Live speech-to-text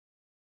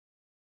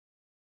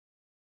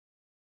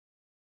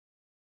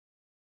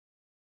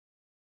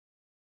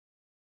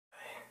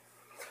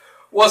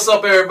What's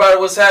up, everybody?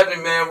 What's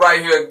happening, man?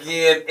 Right here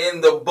again in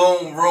the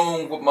boom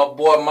room with my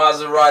boy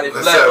Maserti.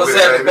 What's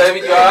happening, baby?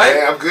 You all right?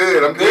 Man, I'm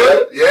good. I'm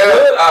good. Yeah.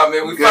 Good? Ah,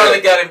 man, we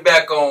finally got him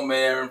back on,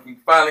 man. We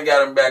finally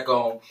got him back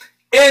on.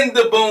 In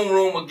the boom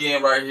room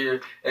again, right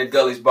here at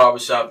Gulley's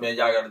Barbershop, man.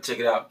 Y'all got to check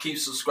it out. Keep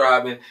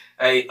subscribing.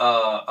 Hey,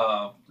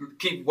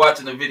 keep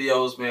watching the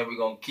videos, man. We're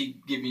going to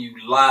keep giving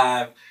you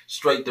live,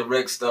 straight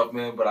direct stuff,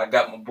 man. But I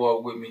got my boy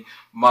with me,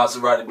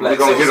 Maserti Black.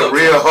 We're going to hit him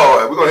real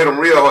hard. We're going to hit him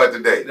real hard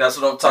today. That's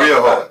what I'm talking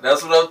about.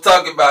 That's what I'm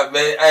talking about,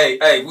 man.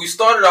 Hey, we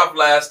started off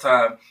last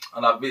time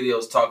on our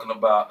videos talking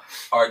about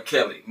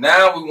R.Kelly.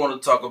 Now we want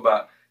to talk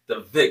about the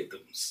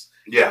victims.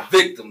 Yeah. The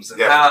victims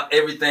and how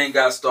everything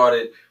got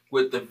started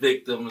with the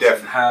victims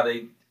and how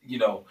they,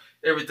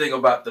 everything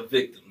about the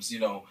victims,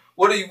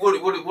 What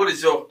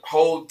is your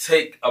whole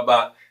take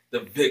about the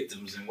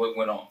victims and what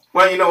went on?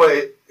 Well, you know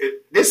what?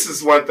 This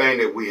is one thing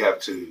that we have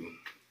to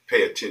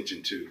pay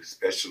attention to,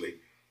 especially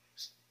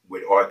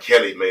with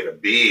R.Kelly made a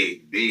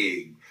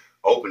big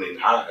opening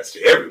eyes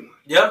to everyone.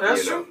 Yeah,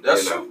 that's true.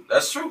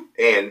 That's true.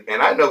 And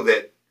I know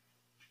that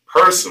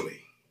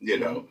personally,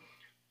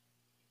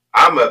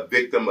 I'm a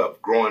victim of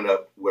growing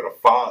up with a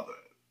father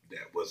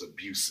that was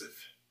abusive.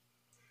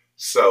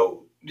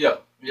 So it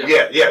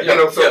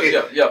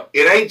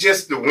ain't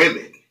just the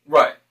women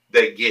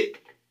that get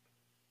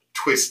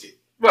twisted.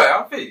 Right,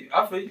 I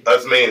feel you.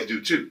 Us mans do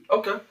too.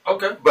 Okay.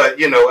 But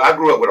I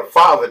grew up with a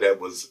father that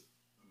was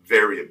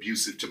very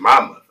abusive to my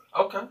mother.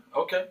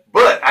 Okay.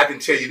 But I can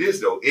tell you this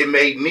though, it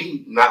made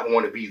me not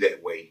want to be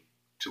that way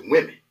to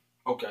women.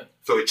 Okay.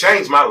 So it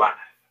changed my life.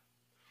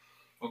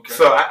 Okay.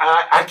 So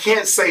I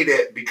can't say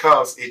that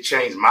because it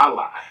changed my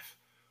life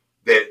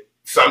that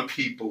some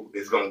people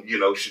is going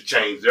to, should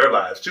change their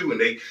lives too. And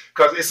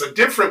because it's a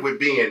different with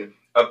being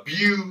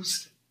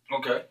abused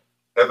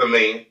as a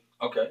man.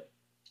 Okay.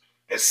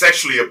 And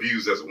sexually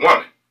abused as a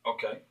woman.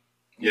 Okay.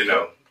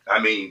 I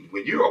mean,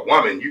 when you're a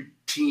woman, you're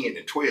 10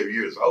 and 12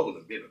 years old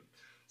and been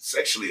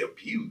sexually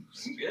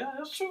abused. Yeah,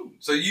 that's true.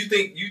 So you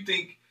think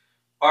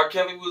R.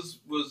 Kelly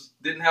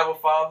didn't have a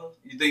father?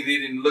 You think they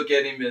didn't look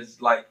at him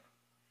as like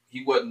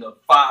he wasn't a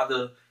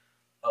father?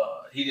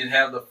 He didn't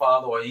have the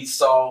father, or he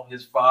saw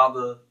his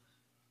father?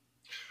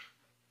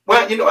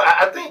 Well,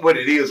 I think what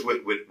it is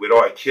with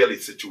R.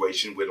 Kelly's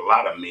situation, with a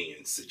lot of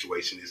men's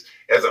situation, is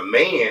as a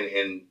man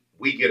and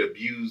we get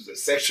abused,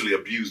 sexually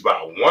abused by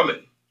a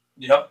woman.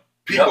 Yeah.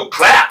 People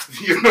clap.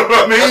 You know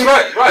what I mean?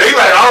 That's right. They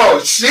like,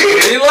 oh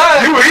shit, you in.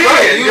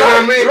 Right, you know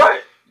what I mean?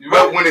 Right.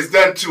 But when it's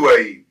done to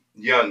a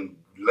young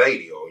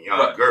lady or a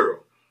young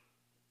girl,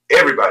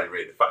 everybody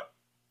ready to fight.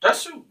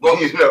 That's true. Well,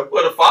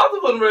 well, the father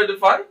wasn't ready to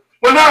fight.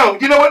 Well, no,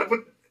 you know what?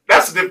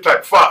 That's a different type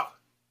of father.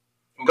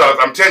 Because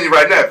I'm telling you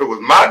right now, if it was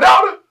my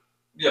daughter,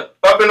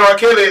 up in R.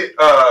 Kelly,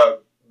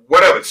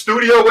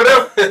 studio,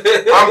 whatever,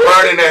 I'm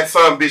burning that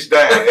son bitch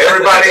down.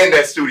 Everybody in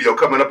that studio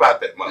coming up out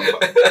that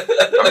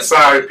motherfucker. I'm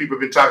sorry, people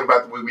have been talking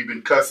about the way we've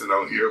been cussing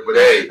on here, but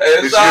hey,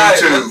 it's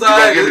YouTube. We're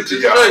going to give it to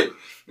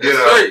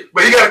y'all.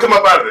 But he got to come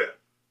up out of there.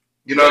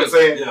 You know what I'm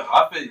saying? Yeah,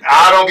 I feel you.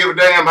 I don't give a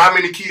damn how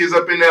many kids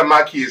up in there,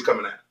 my kids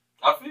coming out.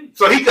 I feel you.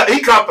 So he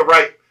caught the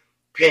right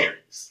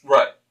parents.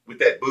 Right. With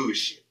that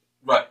bullshit.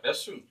 Right,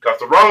 that's true. Because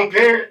the wrong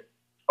parent,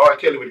 R.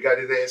 Kelly would have got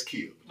his ass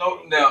killed.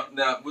 No,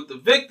 now with the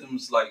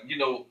victims,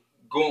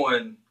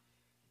 going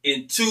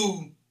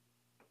into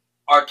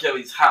R.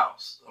 Kelly's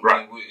house.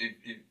 I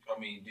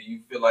mean, do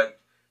you feel like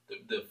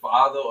the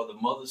father or the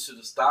mother should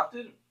have stopped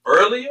it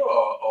earlier,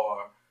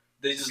 or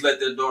they just let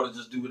their daughter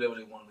just do whatever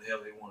the hell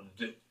they wanted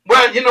to do?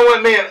 Well, you know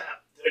what, man?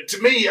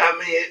 To me, I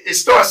mean, it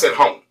starts at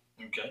home.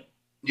 Okay.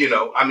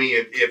 I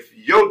mean, if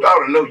your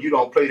daughter know you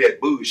don't play that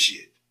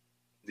bullshit,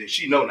 then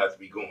she know not to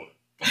be going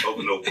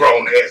over no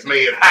grown ass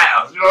man's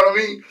house. You know what I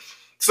mean?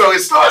 So it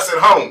starts at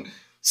home.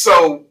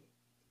 So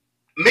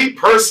me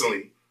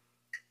personally,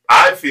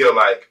 I feel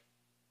like,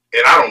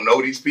 and I don't know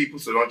these people,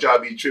 so don't y'all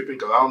be tripping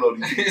because I don't know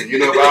these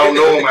people. If I don't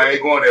know them, I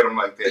ain't going at them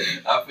like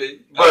that. I feel.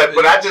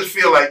 But I just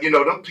feel like,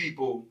 them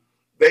people,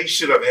 they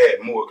should have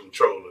had more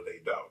control of their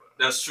daughter.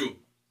 That's true.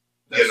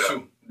 That's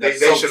true. They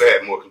should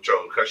have had more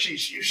control because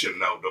you should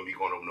know don't be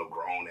going over no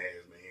grown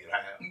ass man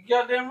house. You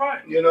goddamn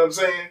right. You know what I'm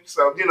saying?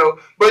 So,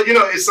 but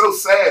it's so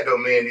sad though,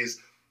 man, is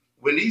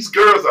when these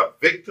girls are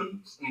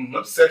victims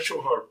of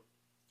sexual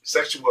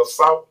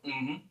assault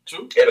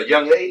True. at a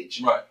young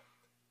age, right?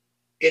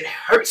 It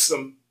hurts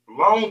them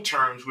long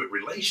terms with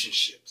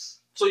relationships.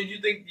 So you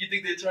think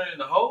they turn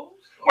into hoes?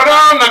 Well, no,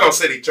 I'm not gonna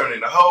say they turn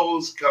into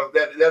hoes because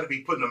that'll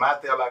be putting them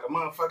out there like a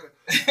motherfucker.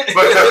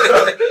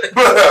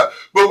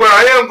 But what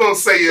I am gonna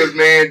say is,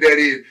 man,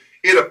 that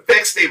it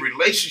affects their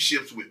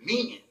relationships with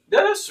men.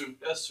 Yeah, that's true.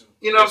 That's true.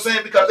 You know what I'm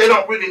saying? Because they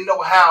don't really know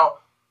how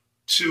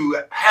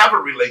to have a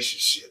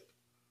relationship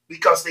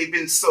because they've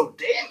been so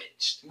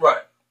damaged.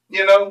 Right.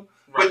 Right.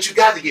 But you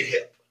got to get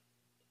help.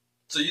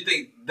 So you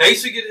think they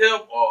should get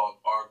help or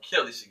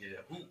Kelly should get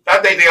help? I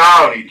think they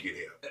all need to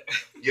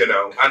get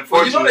help.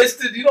 Unfortunately.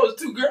 Well, the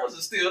two girls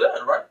are still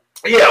there, right?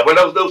 Yeah,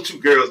 well, those two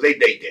girls, they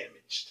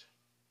damaged.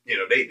 They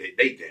damaged.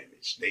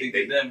 They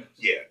damaged. Damaged.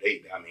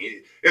 Yeah, I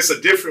mean, it's a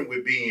different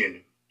with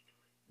being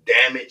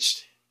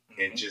damaged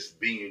and just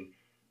being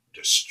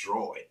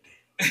destroyed.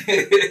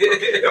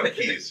 Okay, them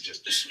kids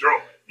just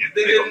destroyed.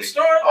 They get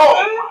destroyed?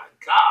 Oh my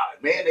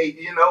God, man. They,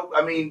 you know,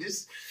 I mean,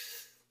 this,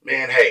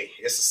 man, hey,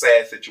 it's a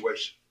sad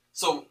situation.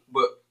 So,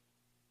 but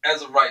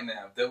as of right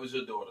now, if that was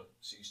your daughter,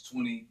 she's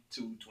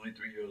 22,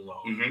 23 years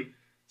old. Mm-hmm.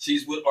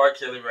 She's with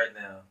R.Kelly right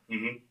now.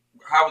 Mm-hmm.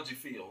 How would you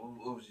feel?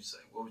 What would you say?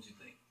 What would you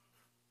think?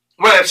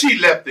 Well, if she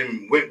left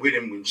him, went with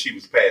him when she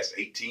was past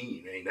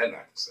 18, ain't nothing I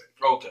can say.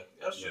 Okay.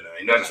 That's true. You know,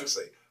 ain't nothing I can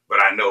say.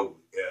 But I know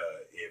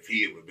if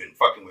he had been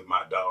fucking with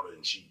my daughter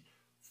and she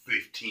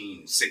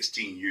 15,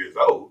 16 years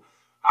old,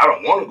 I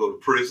don't want to go to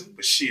prison,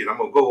 but shit, I'm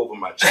going to go over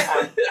my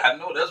child. I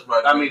know that's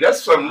right. I mean,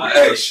 that's some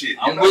real shit.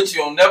 I'm with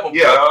you on that one.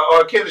 Yeah,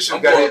 R.Kelly should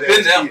have got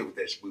his ass killed with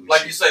that shit.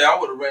 Like you say, I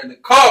would have ran the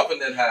car up in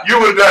that house. You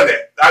would have done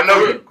that. I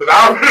know you, because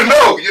I already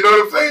know. You know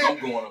what I'm saying? I'm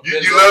going up.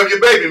 You love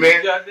your baby,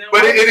 man.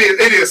 But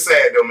it is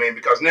sad, though, man,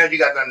 because now you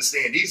got to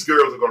understand, these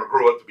girls are going to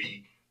grow up to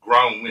be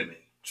grown women.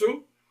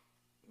 True.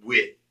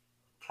 With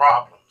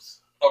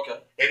problems. Okay.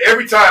 And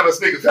every time us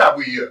niggas have,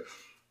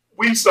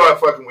 we start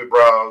fucking with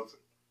bras,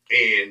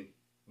 and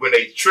when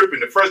they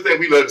tripping, the first thing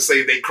we love to say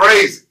is they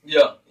crazy.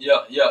 Yeah. You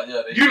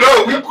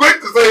know, we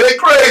quick to say they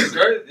crazy.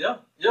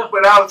 Yeah.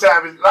 But a lot of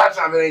times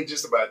it ain't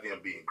just about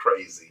them being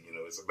crazy. You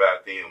know, it's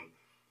about them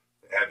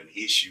having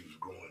issues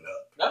growing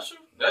up. That's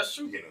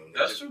true. You know,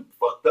 that's true.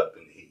 Fucked up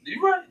in the head.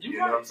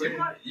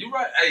 You're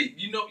right. Hey,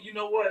 you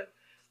know what?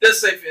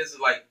 Let's say, for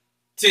instance, like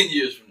 10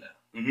 years from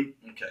now.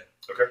 Mm-hmm.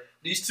 Okay.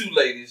 These two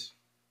ladies,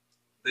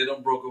 they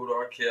done broke up with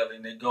R. Kelly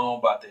and they gone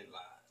about their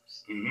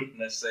lives. Mm-hmm.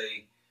 Let's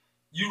say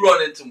you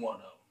run into one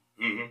of them.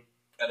 Mm-hmm.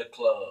 At a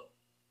club,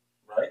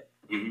 right?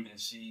 Mm-hmm. And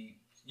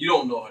you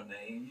don't know her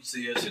name. You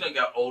see her, she done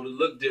got older,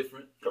 look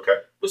different.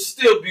 Okay. But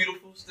still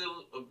beautiful,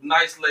 still a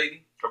nice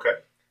lady.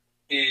 Okay.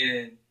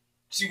 And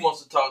she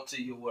wants to talk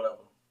to you or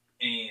whatever.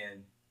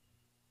 And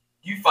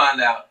you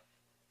find out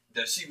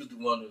that she was the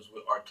one that was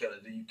with R. Kelly.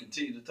 Do you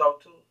continue to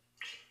talk to her?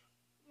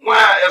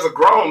 Well, as a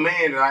grown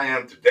man that I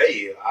am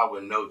today, I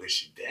would know that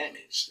she's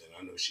damaged and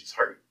I know she's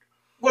hurt.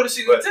 What is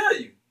she going to tell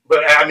you?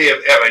 But I mean,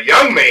 as a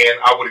young man,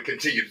 I would have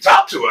continued to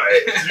talk to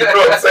her ass. You know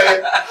what I'm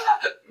saying?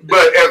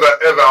 But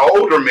as an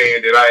older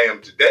man that I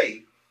am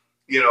today,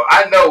 you know,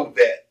 I know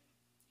that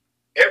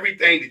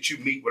everything that you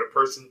meet with a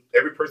person,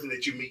 every person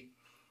that you meet,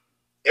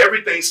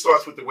 everything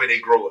starts with the way they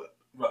grow up.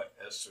 Right,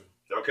 that's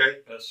true. Okay?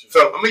 That's true.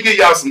 So let me give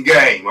y'all some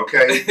game,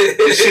 okay?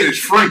 This shit is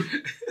free.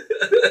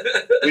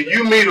 When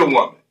you meet a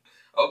woman,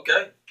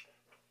 okay,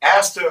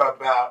 ask her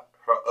about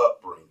her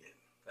upbringing.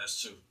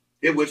 That's true.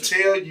 It would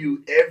tell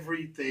you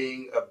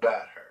everything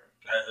about her.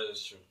 That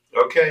is true.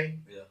 Okay?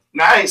 Yeah.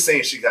 Now, I ain't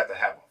saying she got to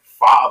have a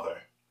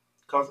father.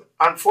 Because,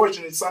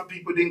 unfortunately, some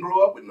people didn't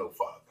grow up with no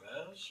father.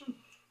 That's true.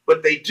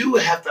 But they do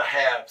have to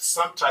have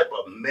some type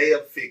of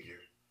male figure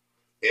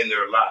in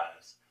their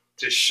lives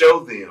to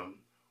show them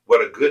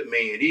what a good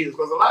man is.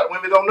 Because a lot of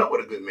women don't know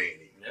what a good man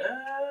is.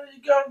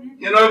 Yeah,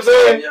 you know what I'm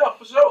saying? Yeah,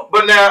 for sure.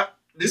 But now,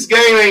 this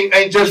game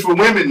ain't just for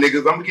women, niggas.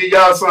 I'm going to give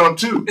y'all some,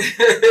 too.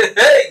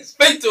 Hey,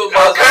 speak to him.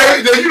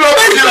 Okay? You know what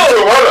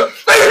I'm saying?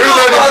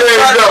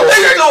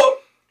 Speak to him.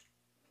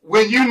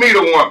 When you meet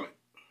a woman,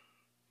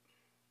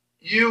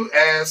 you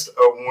ask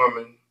a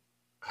woman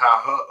how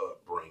her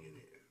upbringing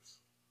is.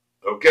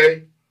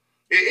 Okay?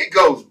 It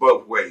goes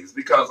both ways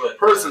because a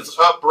person's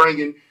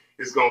upbringing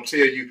is going to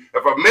tell you,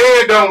 if a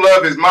man don't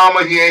love his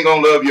mama, he ain't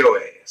going to love your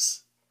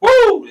ass.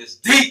 Woo! It's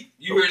deep.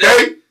 You hear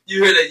that?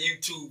 You hear that,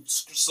 YouTube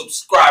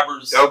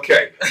subscribers?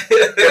 Okay.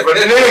 If a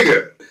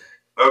nigga,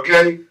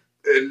 okay,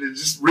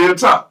 just real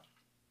talk.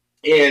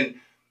 And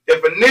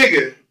if a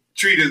nigga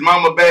treat his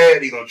mama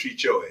bad, he gonna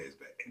treat your ass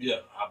bad. Yeah,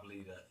 I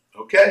believe that.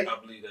 Okay? I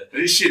believe that.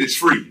 This shit is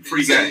free.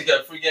 Free game. You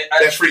got free game?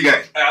 That's free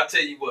game. I'll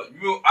tell you what.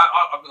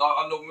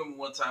 I remember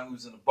one time we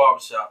was in a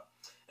barbershop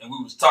and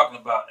we was talking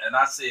about, and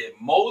I said,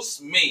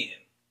 most men,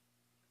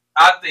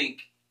 I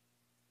think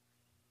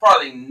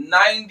probably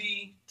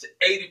 90 to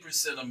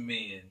 80% of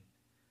men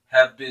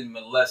have been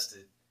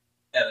molested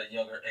at a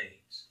younger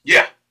age.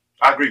 Yeah,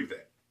 I agree with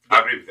that. Yeah.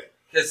 I agree with that.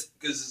 Because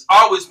it's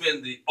always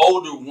been the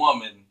older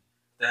woman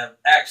that have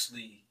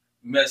actually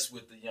messed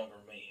with the younger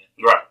man.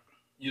 Right.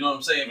 You know what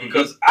I'm saying? Mm-hmm.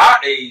 Because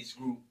our age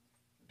group,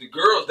 the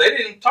girls, they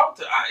didn't talk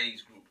to our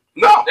age group.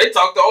 No. They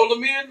talked to older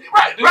men.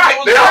 Right.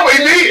 They always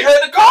did.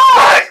 Had the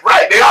car.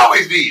 Right. They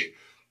always did.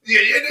 Yeah,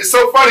 it's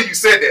so funny you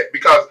said that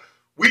because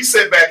we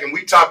sat back and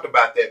we talked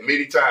about that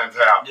many times.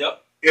 How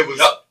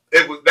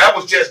that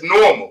was just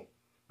normal.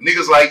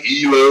 Niggas like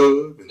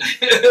E-Love, and, you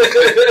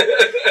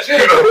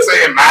know what I'm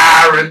saying,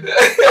 Myron,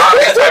 all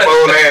these type of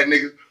old ass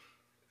niggas.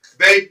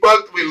 They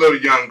fucked with little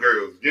young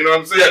girls. You know what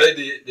I'm saying? Yeah, they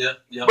did.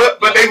 Yeah.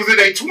 But they was in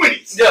their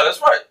 20s. Yeah, that's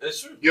right.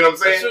 That's true. You know what I'm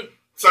saying? That's true.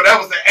 So that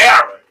was the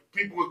era.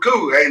 People were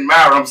cool. Hey,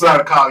 Myron, I'm sorry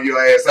to call your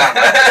ass out.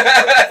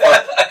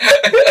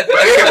 But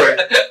anyway,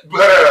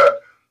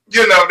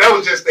 you know, that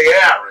was just the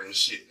era and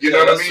shit. You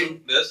know what I mean?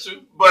 True. That's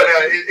true. But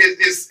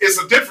it's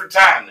a different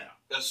time now.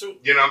 That's true.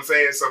 You know what I'm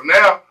saying? So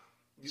now,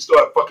 you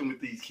start fucking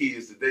with these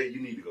kids today, you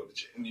need to go to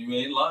jail. You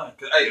ain't lying.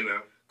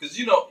 Cause,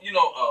 you know,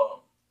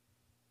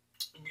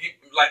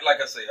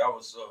 like I say, I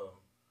was.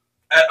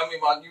 I mean,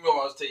 you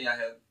remember I was telling you I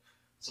had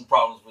some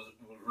problems with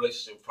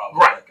relationship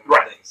problems back in the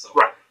day. So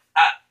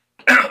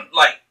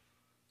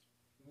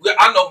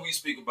I know we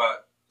speak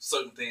about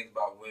certain things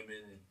about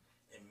women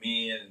and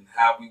men and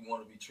how we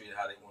want to be treated,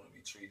 how they want to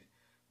be treated.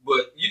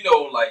 But you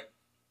know, like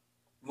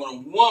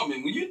when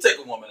you take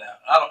a woman out,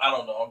 I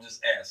don't know. I'm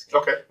just asking.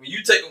 Okay. When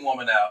you take a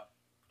woman out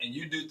and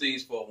you do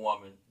things for a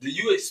woman, do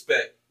you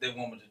expect that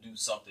woman to do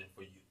something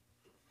for you?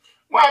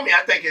 Well, I mean,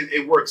 I think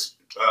it works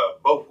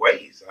both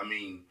ways. I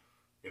mean,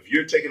 if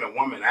you're taking a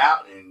woman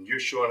out and you're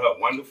showing her a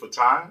wonderful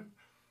time,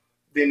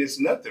 then there's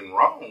nothing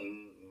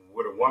wrong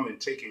with a woman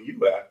taking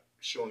you out,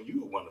 showing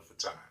you a wonderful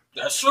time.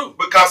 That's true.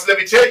 Because let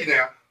me tell you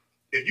now,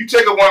 if you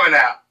take a woman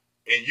out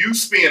and you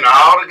spend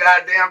all the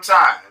goddamn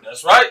time,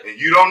 that's right, and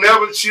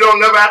she don't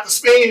never have to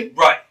spend,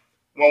 right.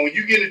 Well, when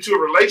you get into a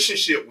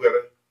relationship with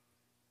her,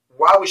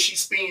 why would she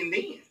spend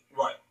then?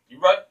 Right. You're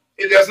right.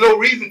 There's no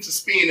reason to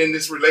spend in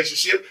this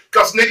relationship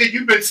because, nigga,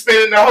 you've been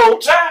spending the whole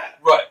time.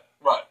 Right.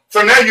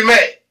 So now you're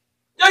mad.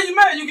 Yeah, you're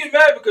mad. You get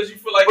mad because you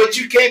feel like... But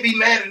you can't be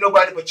mad at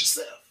nobody but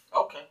yourself.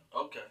 Okay.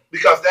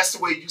 Because that's the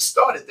way you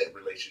started that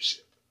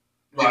relationship.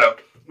 Right. You know,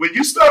 when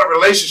you start a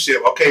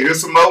relationship, okay,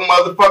 here's some more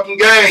motherfucking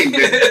game.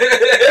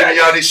 Giving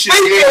y'all this shit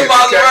again.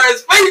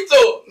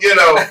 You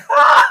know,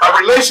 a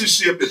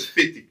relationship is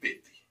 50-50.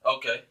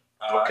 Okay.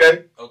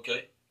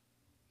 Okay.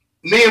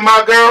 Me and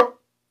my girl,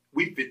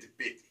 we 50-50.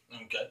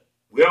 Okay.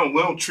 We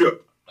don't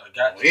trip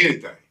on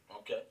anything.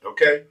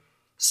 Okay.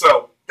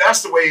 So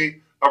that's the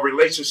way a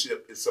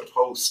relationship is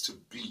supposed to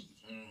be.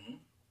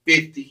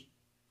 50-50.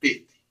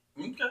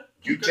 Okay.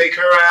 You take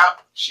her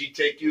out, she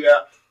take you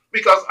out.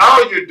 Because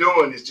all you're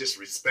doing is just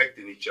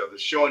respecting each other,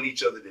 showing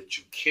each other that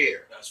you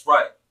care. That's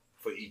right.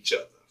 For each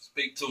other.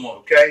 Speak to them.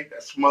 Okay?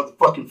 That's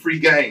motherfucking free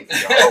game for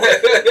y'all.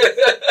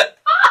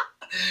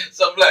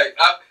 So I'm like,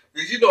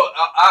 because you know,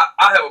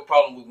 I have a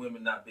problem with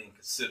women not being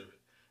considerate.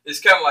 It's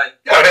kind of like...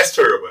 Yeah, that's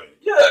terrible.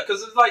 Yeah,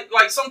 because it's like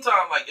sometime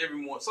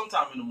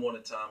in the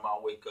morning time,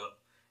 I'll wake up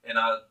and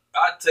I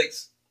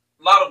text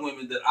a lot of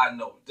women that I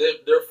know.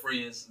 They're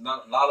friends. A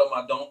lot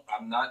of them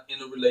I'm not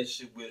in a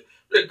relationship with.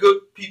 They're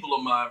good people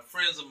of mine,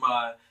 friends of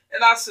mine.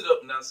 And I sit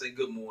up and I say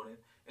good morning.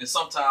 And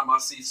sometimes I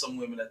see some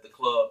women at the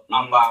club.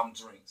 I buy them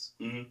drinks.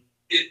 Am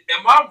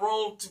I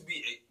wrong to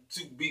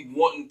be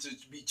wanting to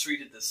be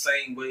treated the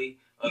same way?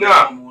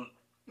 No.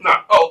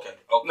 Oh, okay.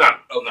 No.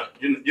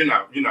 You're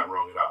not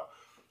wrong at all.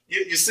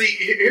 You see,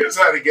 here's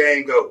how the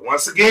game goes.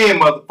 Once again,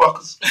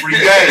 motherfuckers, free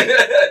game.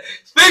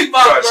 Speak,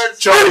 my brother.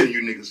 Charging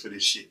you niggas for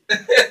this shit.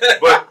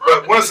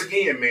 But once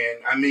again,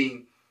 man, I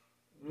mean,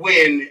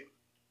 when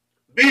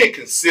being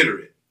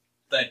considerate.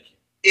 Thank you.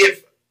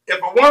 If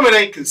a woman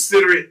ain't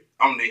considerate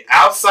on the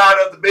outside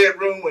of the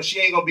bedroom, well, she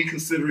ain't gonna be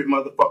considerate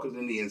motherfuckers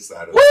in the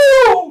inside of it.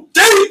 Woo!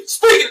 Dave,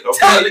 speaking of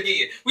talent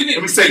again.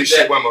 Let me say this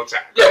shit one more time.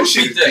 Yeah, this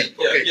shit is deep.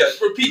 Okay? Yeah,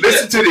 repeat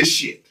Listen to this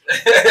shit.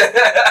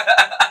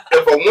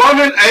 If a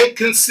woman ain't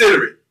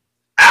considerate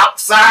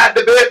outside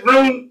the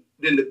bedroom,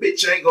 then the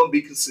bitch ain't gonna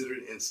be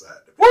considerate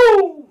inside the bedroom.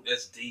 Woo!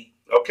 That's deep.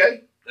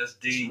 Okay? That's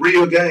deep. It's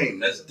real game.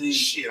 That's deep.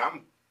 Shit,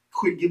 I'm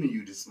quit giving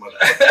you this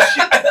motherfucking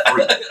shit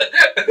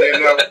for free. You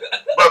know?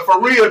 But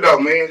for real though,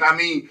 man, I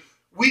mean,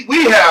 we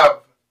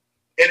have,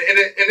 and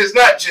it's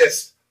not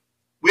just,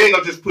 we ain't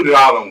gonna just put it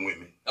all on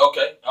women.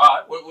 Okay,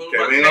 all right. We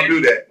ain't gonna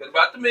do that. What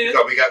about the men?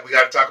 Because we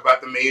got to talk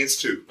about the men's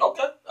too.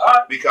 Okay, all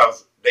right.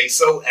 Because they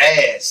so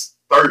ass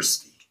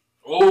thirsty.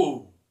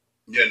 Ooh.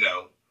 You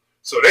know,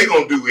 so they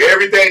gonna do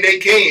everything they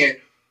can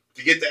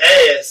to get the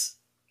ass.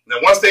 Now,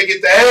 once they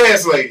get the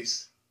ass,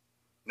 ladies,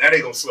 now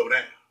they gonna slow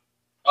down.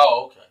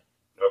 Oh, okay.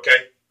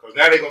 Okay, because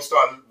now they gonna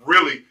start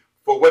really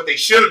for what they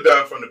should have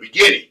done from the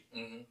beginning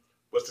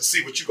was to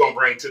see what you gonna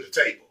bring to the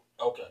table.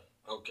 Okay.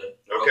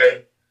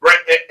 Right.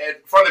 And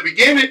from the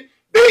beginning,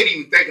 they ain't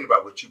even thinking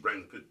about what you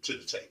bring to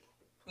the table.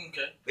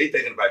 Okay. They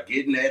thinking about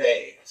getting that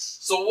ass.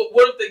 So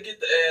what if they get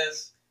the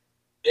ass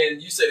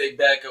and you say they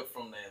back up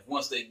from that?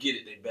 Once they get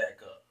it, they back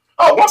up.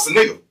 Oh, once a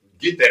nigga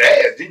get that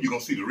ass, then you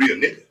gonna see the real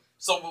nigga.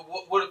 So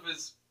what if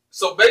it's,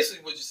 so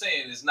basically what you're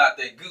saying is not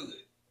that good?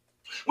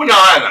 Well, no,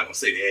 I'm not gonna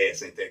say the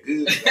ass ain't that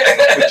good. I ain't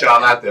gonna put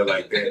y'all out there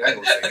like that. I ain't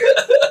gonna say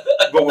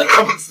that. But what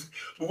I'm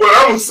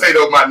gonna say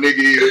though, my nigga,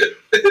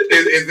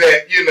 is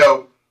that, you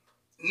know,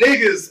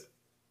 niggas,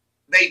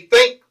 they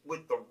think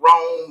with the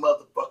wrong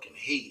motherfucking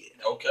head.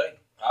 Okay.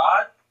 All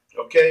right.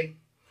 Okay.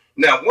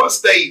 Now, once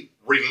they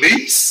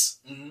release,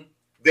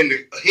 then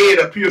the head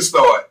up here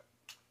start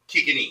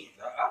kicking in.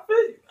 I feel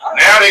you.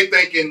 Now they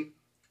thinking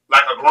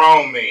like a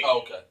grown man.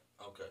 Okay.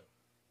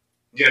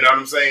 You know what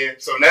I'm saying?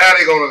 So now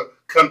they're gonna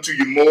come to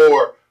you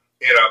more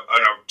in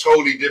a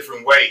totally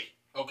different way.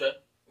 Okay.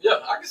 Yeah,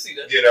 I can see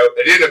that. You know,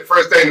 and then the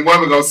first thing the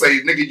woman gonna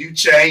say, nigga, you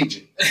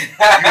changing. You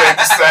ain't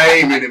the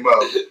same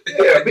anymore.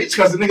 Yeah, bitch,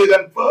 because the nigga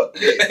done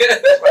fucked. Yeah,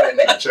 that's why that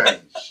nigga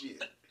changed.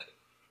 Shit.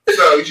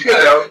 So, you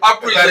know, I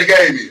appreciate the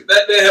game is.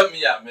 That helped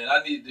me out, man.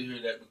 I needed to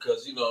hear that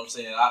because, you know what I'm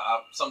saying,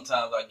 I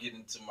sometimes I get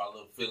into my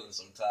little feelings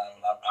sometimes,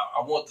 and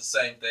I want the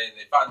same thing.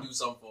 If I do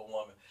something for a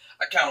woman,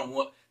 I kind of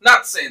want,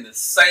 not saying the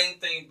same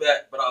thing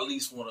back, but I at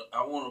least want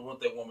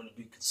that woman to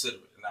be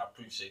considerate, and I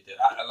appreciate that.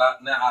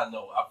 Now I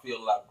know, I feel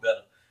a lot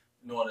better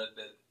knowing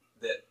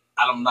that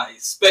I'm not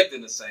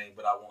expecting the same,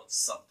 but I want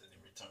something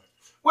in return.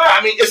 Well,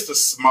 I mean, it's the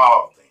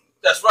small thing.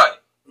 That's right.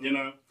 You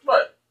know?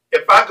 Right.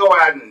 If I go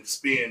out and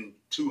spend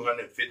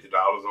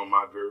 $250 on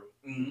my girl,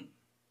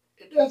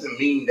 it doesn't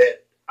mean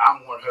that I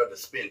want her to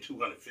spend $250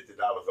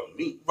 on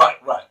me. Right.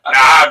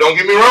 Nah, don't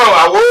get me wrong.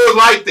 I was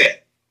like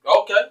that.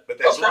 Okay. But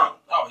that's wrong.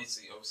 Oh, he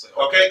see.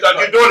 Okay, because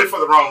you're doing it for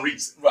the wrong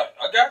reason. Right.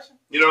 I got you.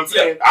 You know what I'm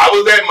saying? I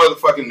was that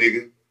motherfucking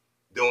nigga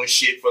doing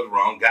shit for the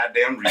wrong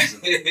goddamn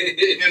reason.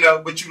 You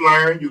know, but you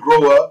learn, you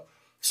grow up.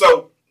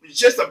 So it's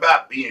just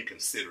about being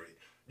considerate.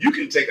 You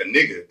can take a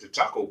nigga to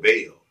Taco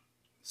Bell,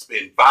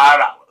 spend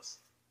 $5.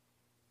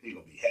 He's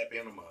going to be happy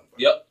in a month.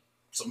 Yep.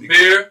 Some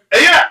beer.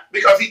 Yeah,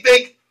 because he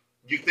think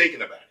you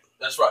thinking about it.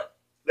 That's right.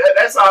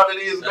 That's all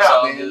it is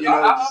about, man. You know,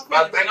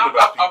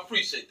 I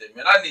appreciate that,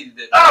 man. I needed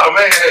that. Oh,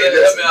 man. Hey,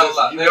 listen,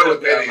 you know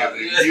what that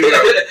is. You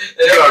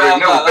already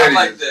know what that is.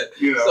 I like that.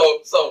 You know.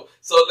 So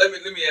let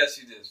me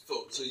ask you this.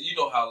 So you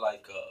know how,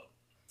 like,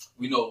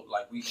 we know,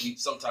 like, we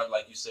sometimes,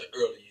 like you said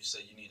earlier, you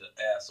say you need to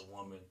ask a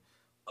woman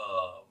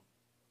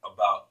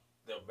about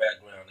their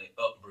background, their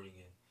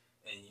upbringing,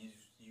 and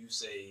you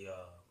say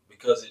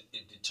because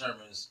it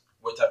determines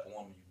what type of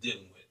woman you're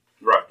dealing with.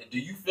 Right. And do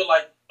you feel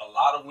like a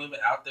lot of women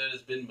out there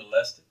that's been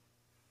molested?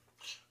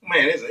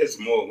 Man, it's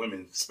more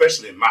women,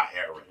 especially in my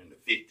era in the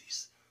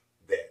 50s,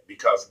 that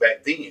because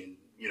back then,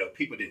 you know,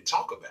 people didn't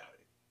talk about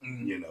it.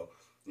 Mm-hmm. You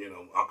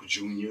know, Uncle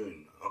Junior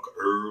and Uncle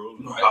Earl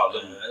and all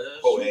them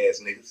whole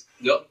ass niggas.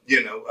 Yep.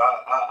 You know,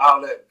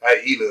 all that.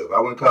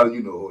 I wasn't calling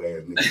you no whole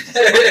ass niggas.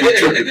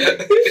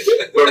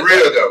 But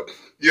real though,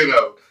 you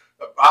know,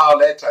 all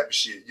that type of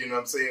shit. You know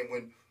what I'm saying?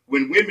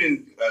 When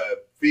women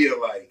feel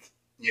like,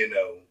 you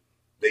know,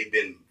 they've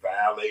been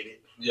violated.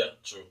 Yeah,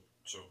 true.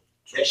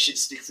 That shit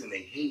sticks in their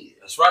head.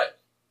 That's right.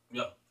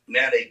 Yeah.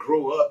 Now they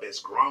grow up as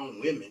grown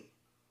women,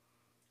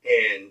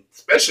 and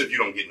especially if you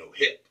don't get no help.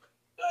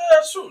 Yeah,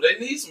 that's true. They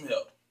need some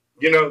help.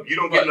 You know, you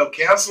don't get no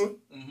counseling.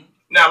 Mm-hmm.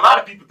 Now, a lot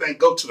of people think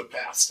go to the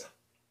pastor.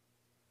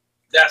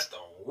 That's the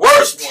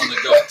worst one to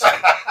go to.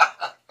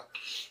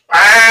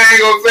 I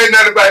ain't gonna say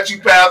nothing about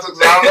you, pastor,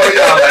 because I don't know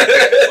y'all like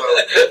that.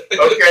 So,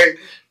 okay,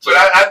 but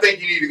I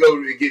think you need to go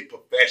and get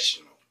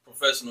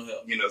professional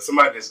help. You know,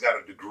 somebody that's got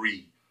a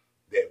degree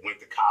that went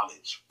to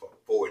college for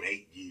 4 and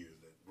 8 years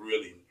that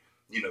really,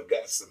 you know,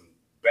 got some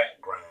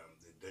background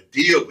to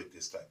deal with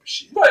this type of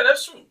shit. Right,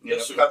 that's true.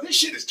 That's true. Because this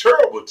shit is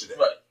terrible today.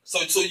 Right.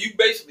 So you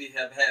basically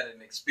have had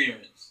an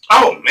experience.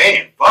 Oh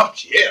man,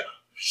 fuck yeah.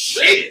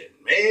 Shit,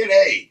 man.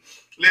 Hey,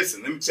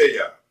 listen, let me tell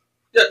y'all.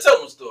 Yeah, tell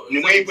them a story.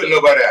 We ain't putting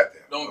nobody out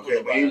there.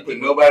 We ain't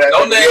putting nobody out there.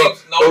 No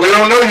names. But we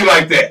don't know you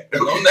like that.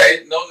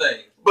 Okay? No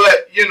names.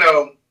 But, you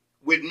know,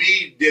 with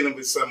me dealing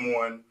with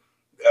someone,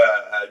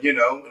 you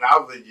know, and I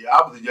was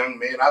a young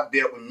man. I've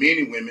dealt with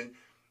many women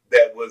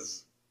that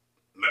was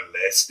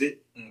molested.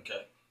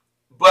 Okay.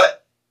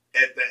 But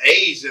at the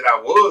age that I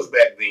was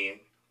back then,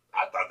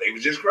 I thought they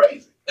was just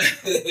crazy.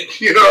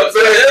 You know what I'm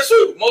saying? That's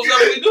true. Most of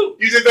them we do.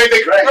 You just think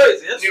they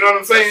crazy. You know what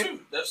I'm saying? That's true.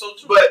 That's so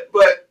true.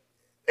 But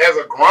as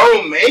a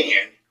grown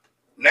man,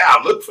 now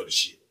I look for the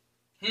shit.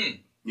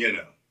 You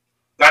know.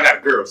 I got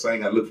a girl, so I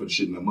ain't got to look for the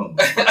shit in no more.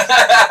 But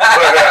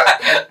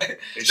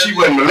and she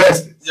wasn't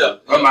molested. So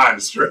her mind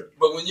is straight.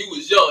 But when you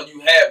was young, you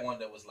had one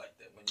that was like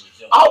that. When you was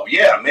young. Oh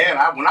yeah, man.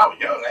 When I was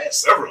young, I had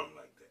several of them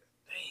like that.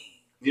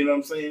 Dang. You know what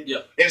I'm saying? Yeah.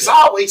 And it's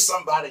always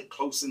somebody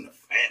close in the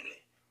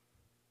family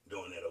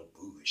doing that old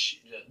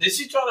bullshit. Yeah. Did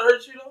she try to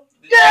hurt you though?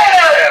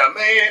 Yeah,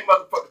 man.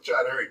 Motherfucker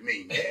tried to hurt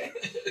me, man.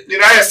 You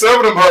know, I had some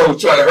of them hoes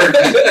try to hurt me.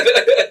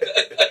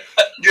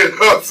 You know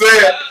what I'm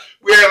saying?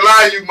 We had a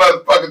lot of you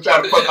motherfuckers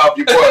trying to fuck off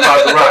your boy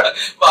Maserati.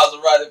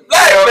 Maserati.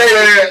 Black,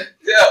 baby.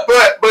 Yeah.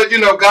 But you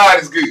know, God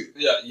is good.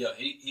 Yeah.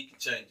 He can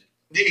change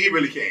it. He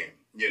really can,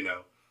 you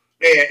know.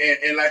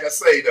 And like I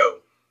say though,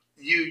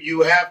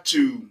 you have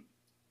to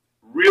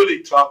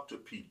really talk to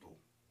people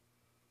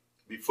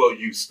before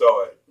you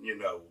start, you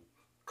know,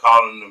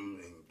 calling them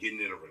and getting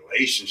in a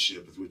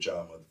relationship is what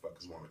y'all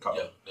motherfuckers want to call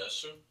them. Yeah,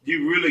 that's true.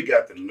 You really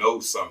got to know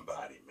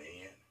somebody,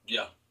 man.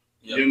 Yeah.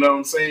 You know what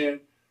I'm saying?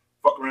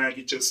 Fuck around,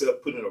 get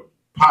yourself put in a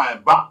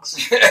pine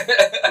box.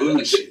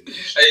 Bullshit.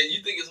 Hey,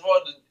 you think it's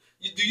hard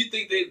to? Do you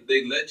think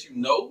they let you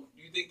know?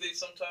 Do you think they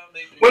sometimes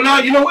they? Well, no.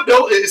 You know what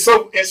though? It's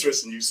so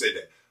interesting you said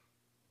that.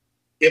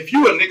 If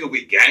you a nigga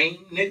with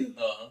game, nigga,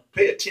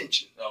 pay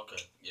attention.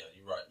 Okay. Yeah,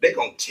 you're right. They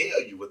gonna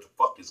tell you what the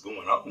fuck is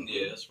going on.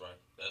 Yeah, that's right.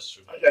 That's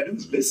true. All you gotta do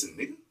is listen,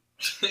 nigga.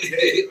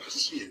 Yeah,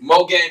 shit.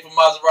 More game for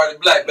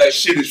Maserati Black, baby. That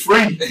shit is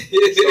free.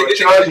 Start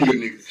charging you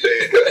niggas.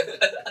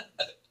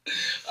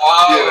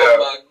 Oh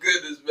my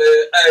goodness,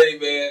 man! Hey,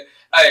 man!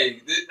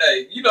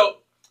 Hey! You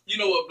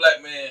know what,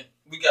 black man?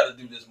 We got to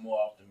do this more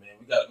often, man.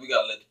 We got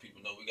to let the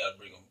people know. We got to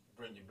bring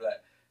you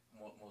black.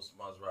 Most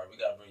Maserati. We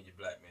got to bring you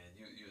black, man.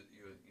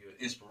 You're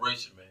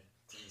inspiration, man,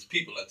 to these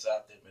people that's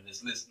out there, man,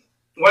 that's listening.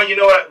 Well, you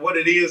know what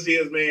it is,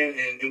 man,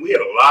 and we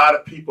had a lot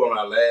of people on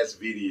our last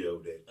video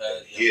that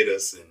hit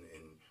us and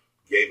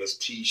gave us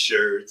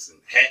T-shirts and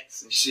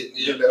hats and shit.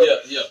 Yeah, you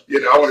know, You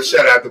know, I want to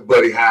shout out to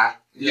Buddy High.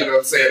 You know what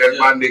I'm saying? That's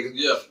my nigga.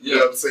 You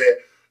know what I'm saying?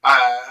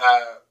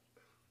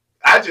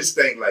 I just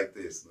think like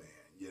this, man.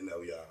 You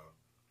know, y'all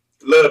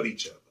love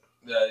each other.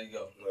 There you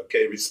go.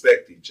 Okay,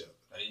 respect each other.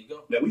 There you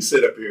go. Now we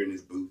sit up here in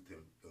this booth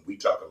and we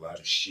talk a lot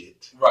of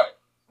shit. Right.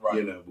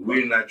 You know, but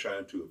we're not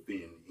trying to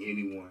offend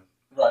anyone.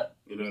 Right.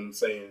 You know what I'm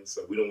saying?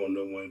 So we don't want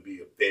no one to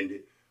be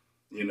offended.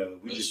 You know,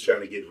 we're just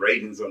trying to get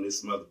ratings on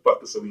this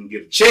motherfucker so we can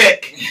get a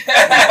check. You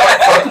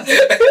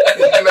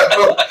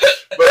know?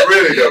 But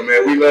really though,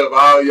 man, we love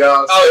all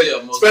y'all.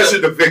 Especially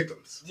the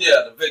victims.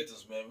 Yeah, the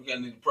victims, man. We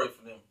gotta need to pray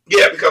for them.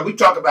 Yeah, because we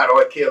talk about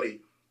R.Kelly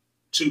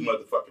too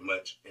motherfucking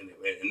much and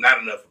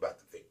not enough about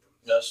the victims.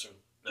 That's true.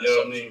 You know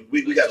what I mean?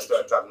 We got to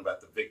start talking about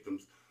the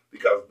victims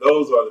because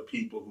those are the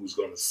people who's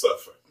going to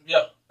suffer.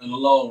 Yeah, in the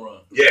long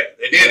run. Yeah,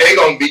 and then they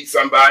going to beat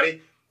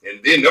somebody,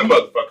 and then them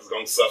motherfuckers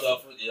going to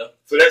suffer. Yeah.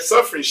 So that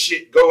suffering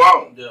shit go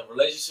on. Yeah,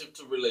 relationship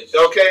to relationship.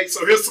 Okay,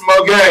 so here's some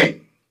more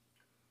game.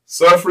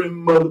 Suffering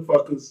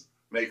motherfuckers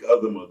make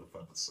other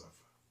motherfuckers suffer.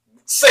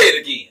 Say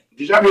it again.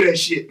 Did y'all hear that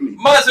shit?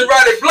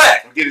 Maserati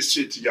Black. I'll get this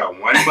shit to y'all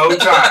one more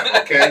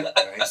time, okay?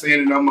 I ain't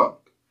saying it no more.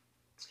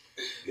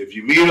 If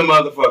you meet a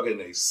motherfucker and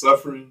they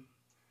suffering,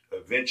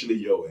 eventually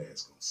your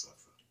ass gonna suffer.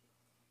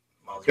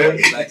 Okay?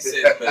 Like I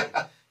said,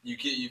 man, you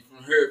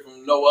heard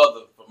from no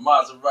other, from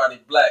Maserati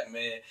Black,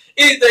 man.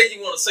 Anything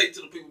you want to say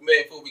to the people,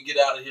 man, before we get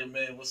out of here,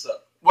 man? What's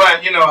up?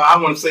 Well, you know, I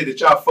want to say that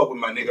y'all fuck with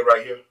my nigga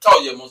right here.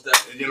 Oh, yeah, most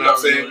definitely. You know what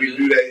I'm saying? We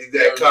do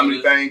that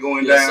comedy thing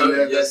going down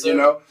there. Yes, sir. You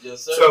know?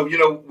 Yes, sir. So, you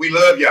know, we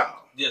love y'all.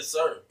 Yes,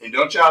 sir. And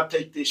don't y'all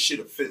take this shit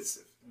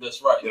offensive.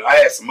 That's right. You know, I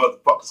had some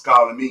motherfuckers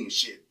calling me and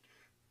shit,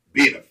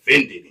 being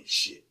offended and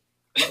shit.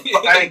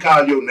 I ain't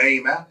calling your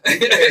name out.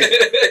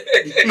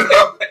 You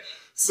know?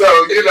 So,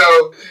 you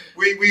know,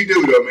 we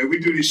do though, man. We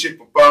do this shit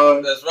for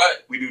fun. That's right.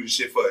 We do this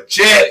shit for a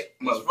check.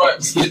 That's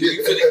right.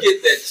 You finna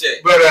get that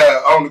check. But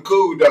on the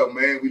cool though,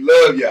 man, we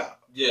love y'all.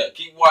 Yeah,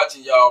 keep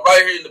watching y'all.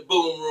 Right here in the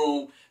boom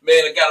room.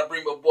 Man, I gotta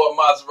bring my boy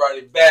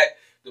Maserati back.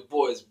 The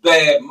boy is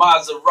bad.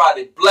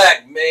 Maserati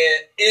Black, man.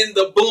 In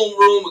the boom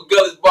room with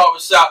Gulley's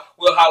Barbershop.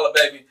 We'll holla,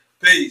 baby.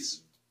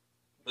 Peace.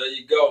 There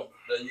you go.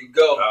 There you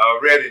go.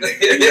 Already, nigga.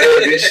 We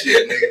love this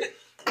shit, nigga.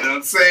 You know what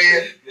I'm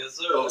saying? Yes,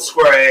 sir. Old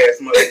square ass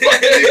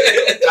motherfucker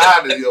nigga. I'm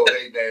tired of your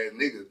hate ass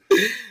niggas.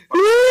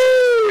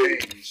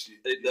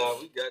 Hey, dog,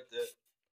 we got that.